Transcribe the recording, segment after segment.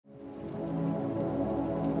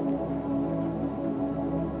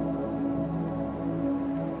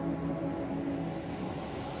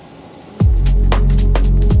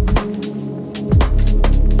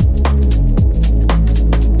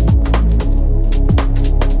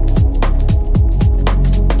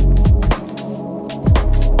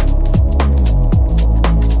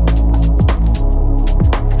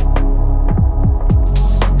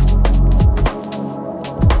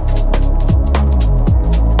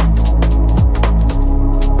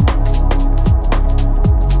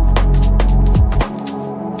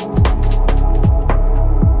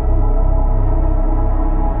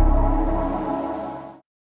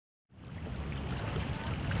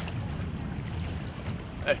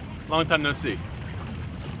Hey, long time no see.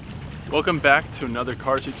 Welcome back to another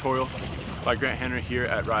card tutorial by Grant Henry here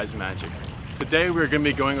at risemagic. Today we're going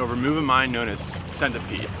to be going over a move of mine known as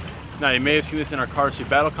Centipede. Now you may have seen this in our Cardistry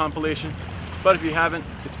battle compilation, but if you haven't,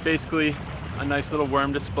 it's basically a nice little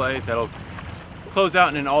worm display that'll close out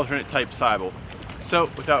in an alternate type sybil. So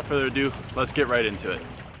without further ado, let's get right into it.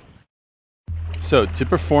 So to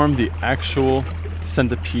perform the actual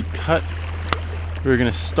Centipede cut, we're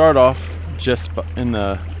going to start off just in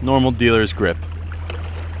the normal dealer's grip.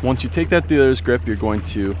 Once you take that dealer's grip, you're going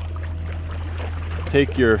to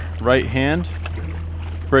take your right hand,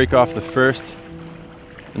 break off the first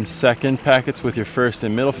and second packets with your first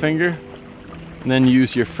and middle finger, and then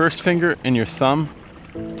use your first finger and your thumb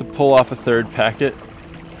to pull off a third packet,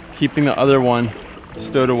 keeping the other one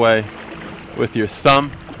stowed away with your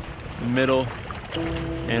thumb, middle,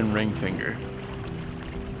 and ring finger.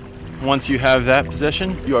 Once you have that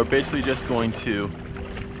position, you are basically just going to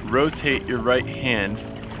rotate your right hand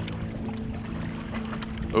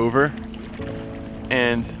over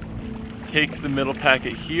and take the middle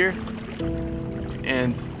packet here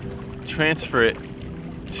and transfer it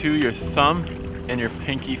to your thumb and your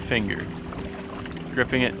pinky finger,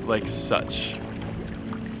 gripping it like such.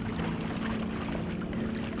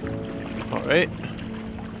 All right.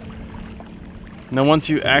 Now once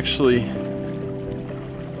you actually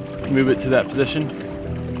move it to that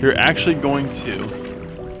position, you're actually going to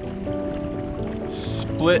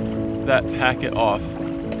split that packet off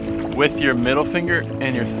with your middle finger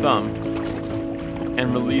and your thumb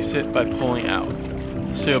and release it by pulling out.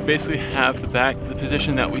 So you'll basically have the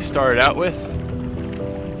position that we started out with,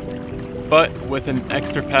 but with an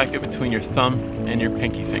extra packet between your thumb and your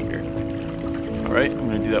pinky finger. All right, I'm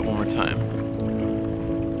going to do that one more time.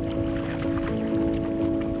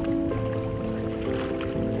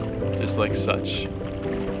 Just like such.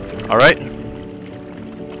 All right,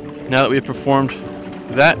 now that we have performed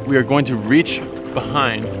that, we are going to reach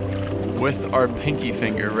behind with our pinky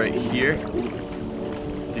finger right here,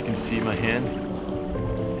 so you can see my hand,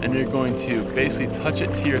 and you're going to basically touch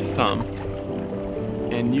it to your thumb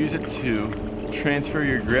and use it to transfer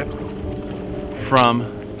your grip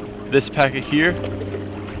from this packet here,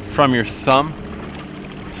 from your thumb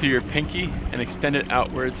to your pinky, and extend it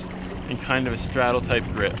outwards in kind of a straddle type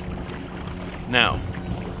grip. Now,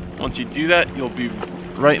 once you do that, you'll be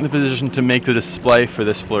right in the position to make the display for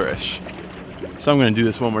this flourish. So I'm going to do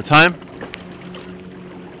this one more time.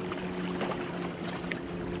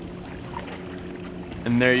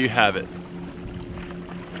 And there you have it.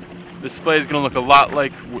 The display is going to look a lot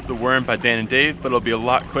like the worm by Dan and Dave, but it'll be a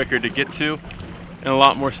lot quicker to get to and a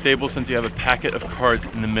lot more stable since you have a packet of cards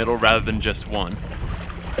in the middle rather than just one.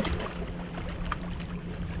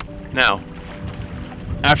 Now,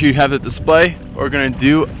 after you have the display, we're going to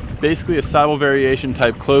do basically a sybil variation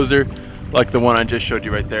type closer like the one I just showed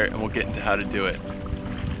you right there, and we'll get into how to do it.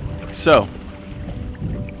 So,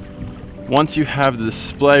 once you have the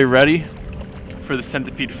display ready for the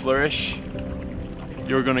Centipede flourish,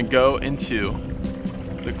 you're going to go into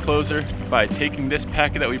the closer by taking this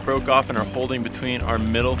packet that we broke off and are holding between our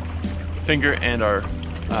middle finger and our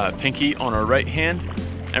pinky on our right hand,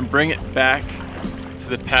 and bring it back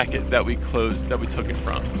to the packet that we took it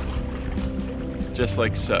from, just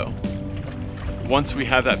like so. Once we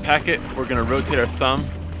have that packet, we're going to rotate our thumb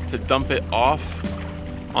to dump it off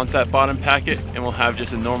onto that bottom packet, and we'll have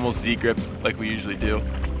just a normal Z grip like we usually do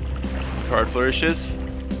in card flourishes.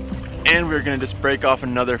 And we're going to just break off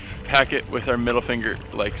another packet with our middle finger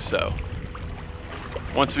like so.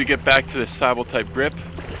 Once we get back to the sybil type grip,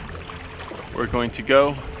 we're going to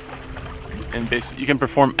go and basically, you can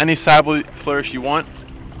perform any sybil flourish you want,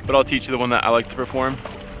 but I'll teach you the one that I like to perform.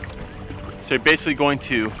 So you're basically going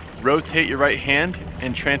to rotate your right hand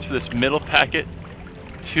and transfer this middle packet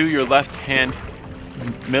to your left hand,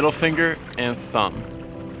 middle finger and thumb,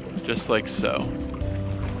 just like so.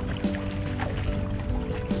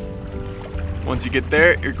 Once you get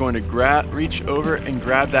there, you're going to reach over and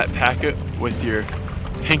grab that packet with your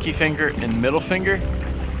pinky finger and middle finger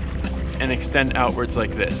and extend outwards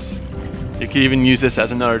like this. You can even use this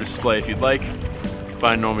as another display if you'd like, but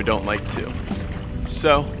I normally don't like to.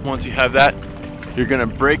 So once you have that, you're going to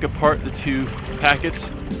break apart the two packets,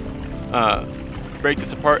 break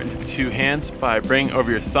this apart into two hands by bringing over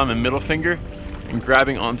your thumb and middle finger and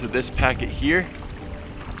grabbing onto this packet here,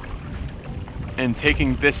 and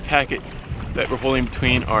taking this packet that we're holding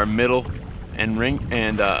between our middle and ring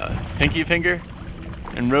and pinky finger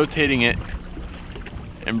and rotating it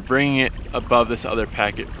and bringing it above this other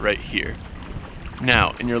packet right here.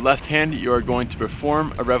 Now, in your left hand, you are going to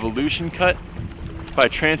perform a revolution cut by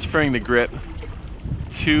transferring the grip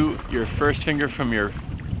to your first finger from your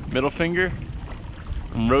middle finger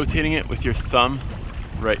and rotating it with your thumb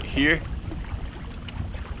right here.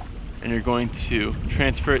 And you're going to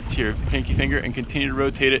transfer it to your pinky finger and continue to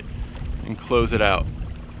rotate it and close it out.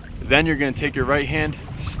 Then you're going to take your right hand,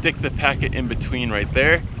 stick the packet in between right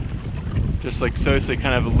there, just like so, so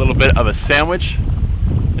kind of a little bit of a sandwich.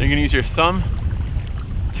 Then you're going to use your thumb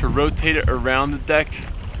to rotate it around the deck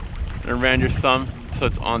and around your thumb till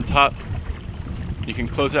it's on top. You can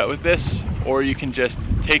close it out with this, or you can just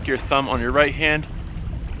take your thumb on your right hand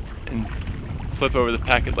and flip over the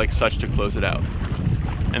packet like such to close it out.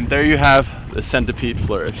 And there you have the centipede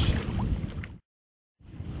flourish.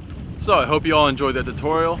 So I hope you all enjoyed that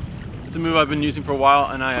tutorial. It's a move I've been using for a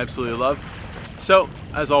while and I absolutely love. So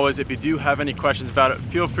as always, if you do have any questions about it,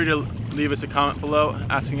 feel free to leave us a comment below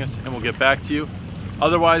asking us and we'll get back to you.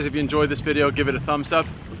 Otherwise, if you enjoyed this video, give it a thumbs up.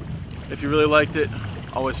 If you really liked it,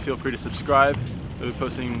 always feel free to subscribe. We'll be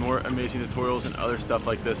posting more amazing tutorials and other stuff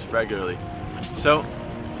like this regularly. So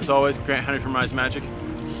as always, Grant Henry from Rise Magic,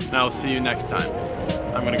 and I will see you next time.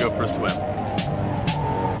 I'm gonna go for a swim.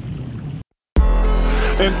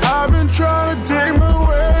 And I've been trying to dig my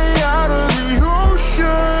way out of the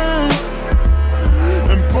ocean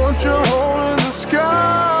and punch a hole in the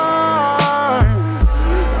sky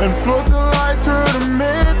and float the light to the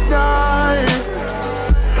midnight.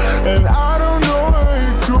 And